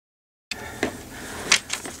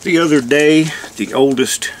The other day, the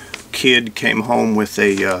oldest kid came home with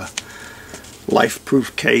a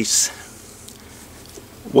Lifeproof case.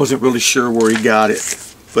 Wasn't really sure where he got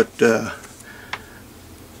it, but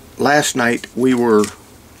last night we were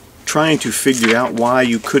trying to figure out why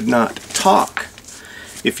you could not talk.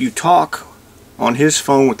 If you talk on his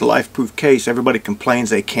phone with the Lifeproof case, everybody complains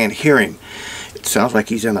they can't hear him. It sounds like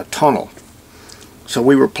he's in a tunnel. So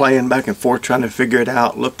we were playing back and forth trying to figure it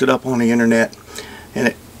out, looked it up on the internet, and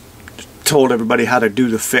it told everybody how to do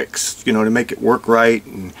the fix, you know, to make it work right,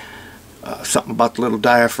 and something about the little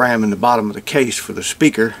diaphragm in the bottom of the case for the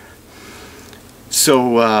speaker.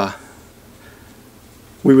 So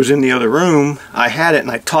we was in the other room, I had it,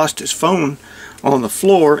 and I tossed his phone on the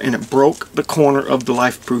floor, and it broke the corner of the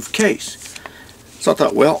Lifeproof case. So I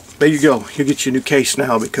thought, well, there you go, you get your new case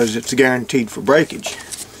now because it's guaranteed for breakage.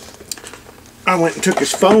 I went and took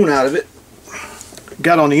his phone out of it,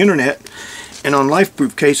 got on the internet, and on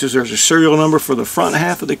Lifeproof cases there's a serial number for the front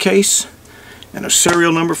half of the case and a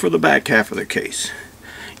serial number for the back half of the case.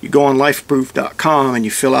 You go on lifeproof.com and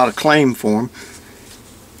you fill out a claim form.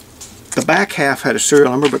 The back half had a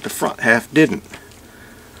serial number, but the front half didn't.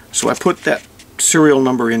 So I put that serial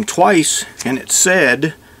number in twice, and it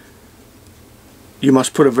said you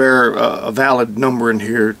must put a valid number in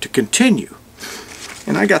here to continue.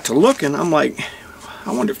 And I got to looking, I'm like,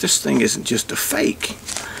 I wonder if this thing isn't just a fake.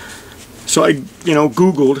 So I,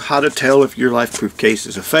 Googled how to tell if your Lifeproof case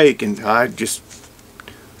is a fake, and I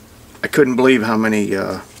couldn't believe how many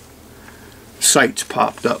sites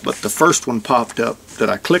popped up. But the first one popped up that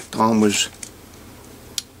I clicked on was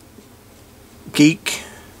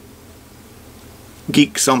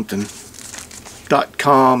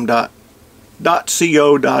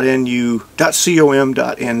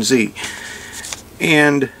geeksomething.com.co.nz,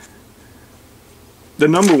 and the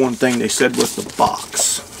number one thing they said was the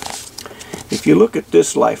box. If you look at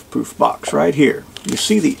this Lifeproof box right here, you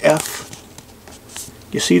see the F,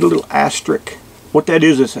 you see the little asterisk. What that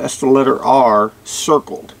is that's the letter R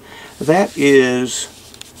circled. That is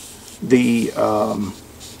the,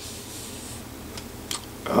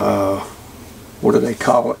 what do they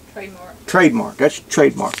call it? Trademark. Trademark. That's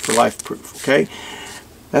trademark for Lifeproof, okay?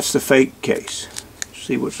 That's the fake case.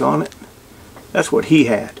 See what's on it? That's what he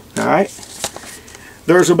had, alright?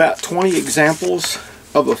 There's about 20 examples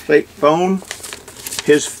of a fake phone.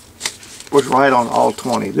 His was right on all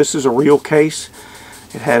 20. This is a real case.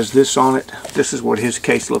 It has this on it. This is what his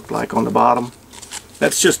case looked like on the bottom.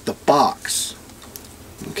 That's just the box.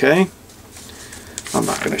 Okay? I'm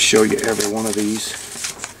not going to show you every one of these.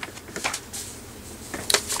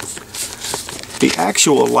 The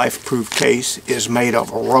actual Lifeproof case is made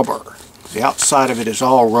of rubber. The outside of it is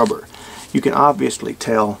all rubber. You can obviously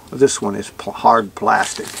tell this one is hard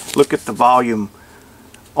plastic. Look at the volume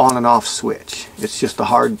on and off switch. It's just a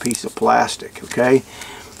hard piece of plastic, okay?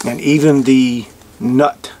 And even the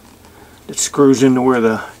nut that screws into where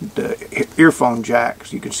the earphone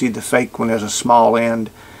jacks, you can see the fake one has a small end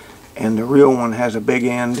and the real one has a big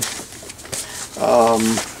end.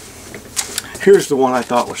 Here's the one I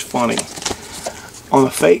thought was funny. On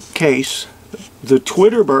the fake case, the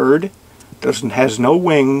Twitter bird has no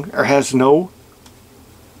wing, or has no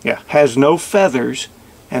feathers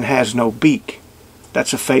and has no beak.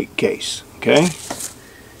 That's a fake case, okay?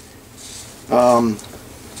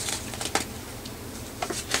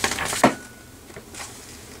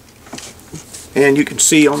 And you can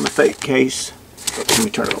see on the fake case, let me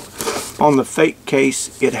turn it over. On the fake case,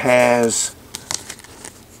 it has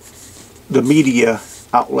the media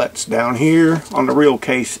outlets down here. On the real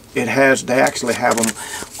case, they actually have them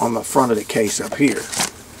on the front of the case up here.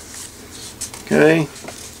 Okay.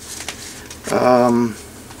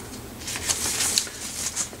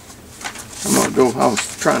 I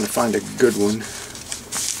was trying to find a good one.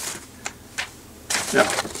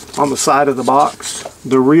 Yeah, on the side of the box,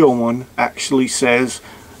 the real one actually says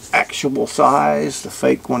actual size. The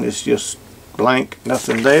fake one is just blank,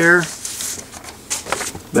 nothing there.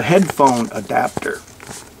 The headphone adapter.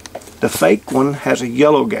 The fake one has a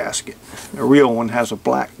yellow gasket. The real one has a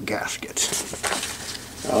black gasket.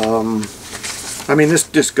 I mean, this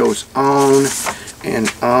just goes on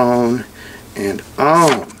and on and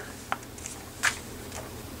on.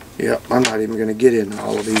 Yep, I'm not even going to get into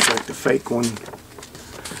all of these like the fake one.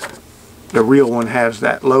 The real one has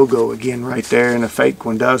that logo again right there, and the fake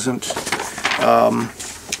one doesn't.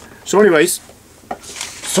 So anyways,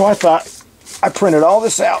 so I thought, I printed all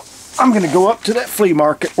this out. I'm going to go up to that flea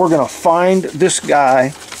market. We're going to find this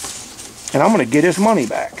guy, and I'm going to get his money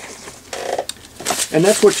back. And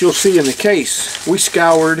that's what you'll see in the case. We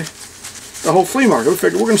scoured the whole flea market. We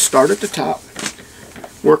figured we're going to start at the top,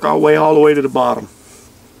 work our way all the way to the bottom.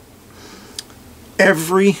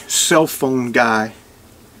 every cell phone guy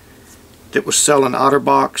that was selling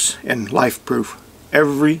OtterBox and Lifeproof,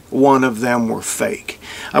 every one of them were fake.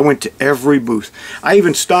 I went to every booth. I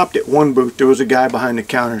even stopped at one booth. There was a guy behind the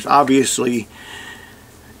counters. Obviously,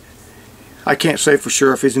 I can't say for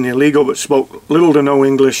sure if he's an illegal, but spoke little to no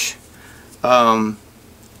English.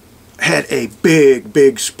 Had a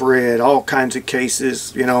big spread, all kinds of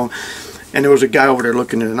cases, you know. And there was a guy over there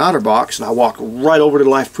looking at an OtterBox, and I walked right over to the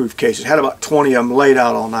Lifeproof cases. Had about 20 of them laid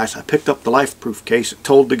out all nice. I picked up the Lifeproof case and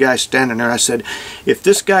told the guy standing there, I said, if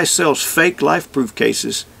this guy sells fake Lifeproof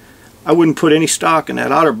cases, I wouldn't put any stock in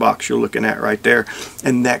that OtterBox you're looking at right there.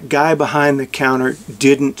 And that guy behind the counter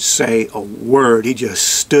didn't say a word. He just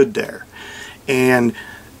stood there. And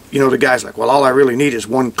you know, the guy's like, well, all I really need is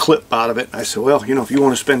one clip out of it. I said, well, you know, if you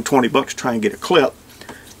want to spend 20 bucks trying to get a clip,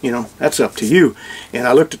 you know, that's up to you. And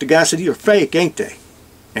I looked at the guy and said, you're fake, ain't they?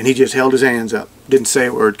 And he just held his hands up, didn't say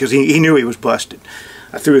a word, because he knew he was busted.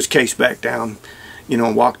 I threw his case back down, you know,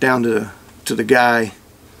 and walked down to the guy.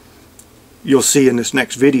 You'll see in this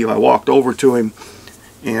next video, I walked over to him,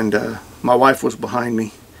 and my wife was behind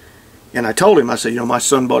me. And I told him, I said, you know, my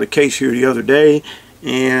son bought a case here the other day,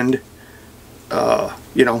 and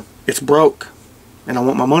you know, it's broke and I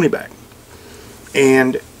want my money back.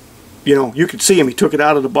 And you know, you could see him, he took it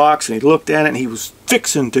out of the box and he looked at it and he was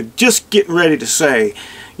fixing to just getting ready to say,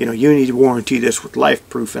 you know, you need to warranty this with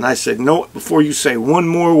Lifeproof. And I said, no, before you say one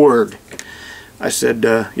more word, I said,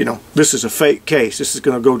 you know, this is a fake case. This is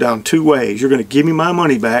going to go down two ways. You're going to give me my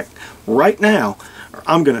money back right now, or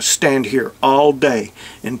I'm going to stand here all day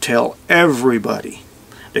and tell everybody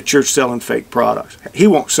that you're selling fake products. He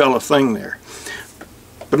won't sell a thing there.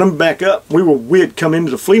 But let me back up. We had come into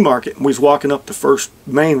the flea market and we was walking up the first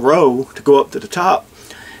main row to go up to the top,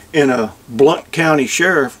 and a Blount County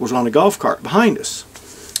sheriff was on a golf cart behind us.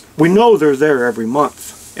 We know they're there every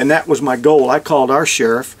month, and that was my goal. I called our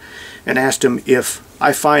sheriff and asked him, if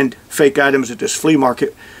I find fake items at this flea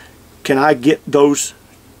market, can I get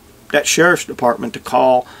that sheriff's department to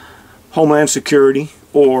call Homeland Security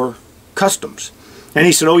or Customs? And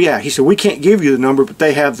he said, oh yeah, he said, we can't give you the number, but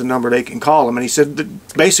they have the number, they can call them. And he said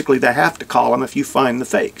that basically they have to call them if you find the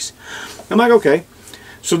fakes. I'm like, okay.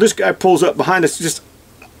 So this guy pulls up behind us, just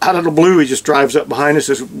out of the blue, he just drives up behind us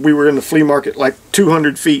as we were in the flea market like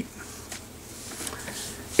 200 feet.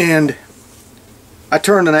 And I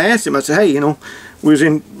turned and I asked him, I said, hey, you know, my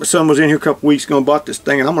son was in here a couple weeks ago and bought this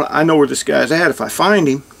thing, and I know where this guy's at. If I find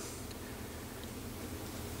him,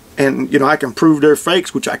 and you know, I can prove they're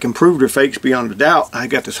fakes, which I can prove they're fakes beyond a doubt. I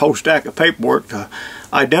got this whole stack of paperwork to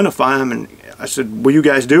identify them, and I said, will you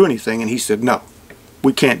guys do anything? And he said, no,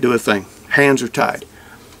 we can't do a thing. Hands are tied.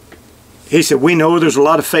 He said, we know there's a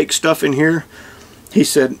lot of fake stuff in here. He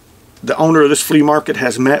said, the owner of this flea market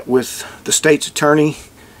has met with the state's attorney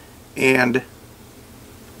and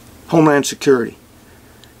Homeland Security.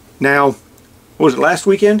 Now, what was it, last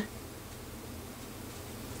weekend?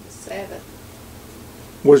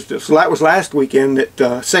 So that was last weekend that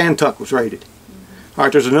Santuck was raided. All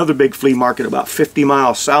right, there's another big flea market about 50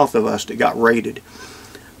 miles south of us that got raided.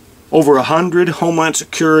 Over 100 Homeland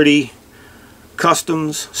Security,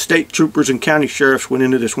 Customs, state troopers, and county sheriffs went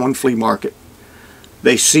into this one flea market.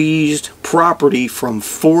 They seized property from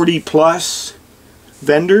 40 plus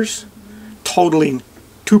vendors, totaling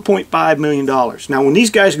 $2.5 million. Now, when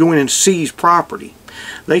these guys go in and seize property,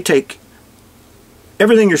 they take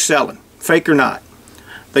everything you're selling, fake or not.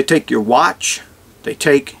 They take your watch, they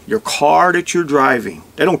take your car that you're driving.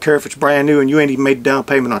 They don't care if it's brand new and you ain't even made a down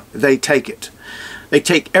payment on it. They take it. They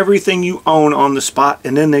take everything you own on the spot,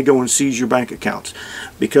 and then they go and seize your bank accounts.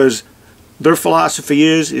 Because their philosophy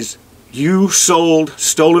is you sold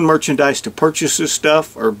stolen merchandise to purchase this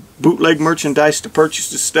stuff, or bootleg merchandise to purchase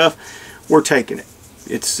this stuff, we're taking it.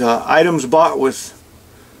 It's items bought with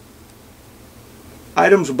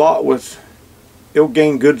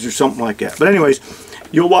ill-gained goods or something like that. But anyways,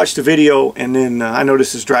 you'll watch the video, and then I know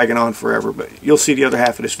this is dragging on forever, but you'll see the other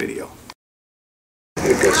half of this video.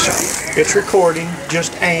 Good shot. It's recording.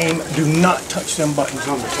 Just aim. Do not touch them buttons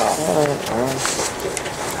on the top.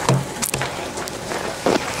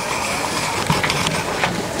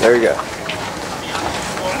 There you go.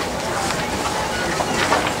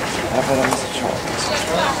 Have it on the chart.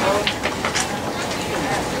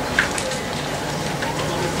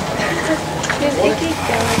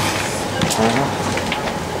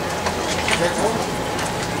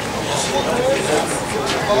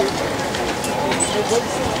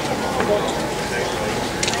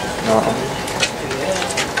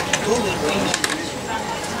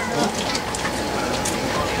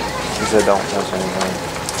 He said don't touch anything.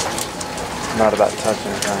 I'm not about to touch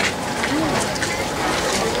anything.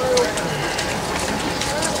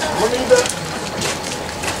 Which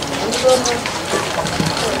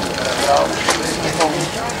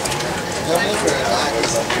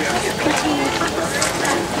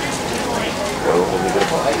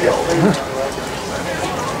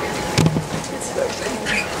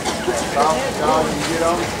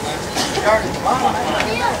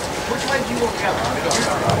way do you want to go?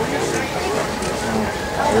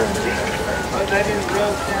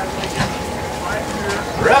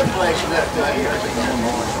 Rub collection up to here.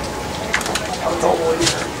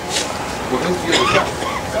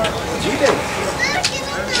 What'd you do?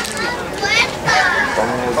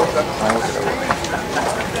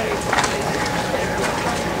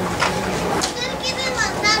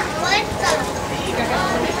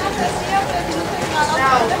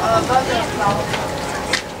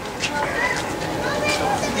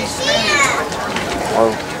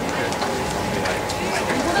 Oh.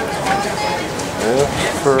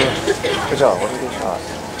 Yeah, good job. What a good shot.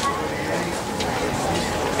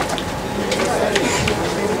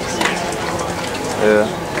 Yeah,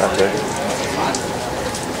 right there.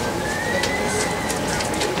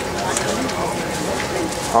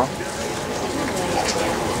 Huh?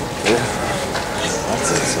 Yeah.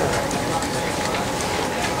 That's it, sir.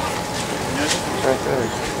 Right there.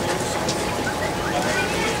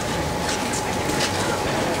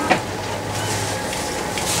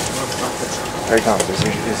 Here he comes.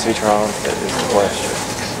 Is he trying? Is the question.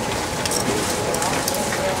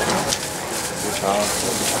 Is he trying?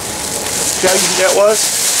 See how easy that was?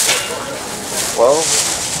 Well,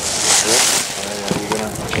 are you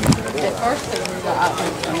gonna do At first, they were going to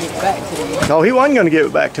give it back to you. No, he wasn't going to give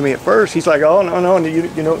it back to me at first. He's like, oh, no, you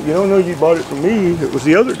don't know you bought it from me. It was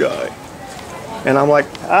the other guy. And I'm like,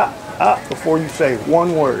 before you say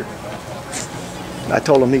one word. I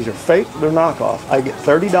told him these are fake, they're knockoff. I get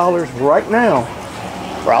 $30 right now,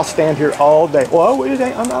 or I'll stand here all day. Well, I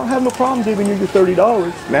don't have no problem giving you your $30.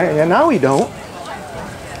 Man, and now he don't.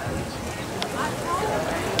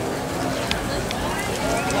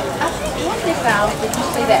 I think one of the files, did you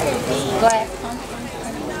see that glass pumpkin?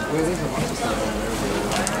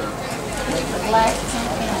 The glass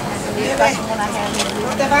pumpkin, that's the one I have in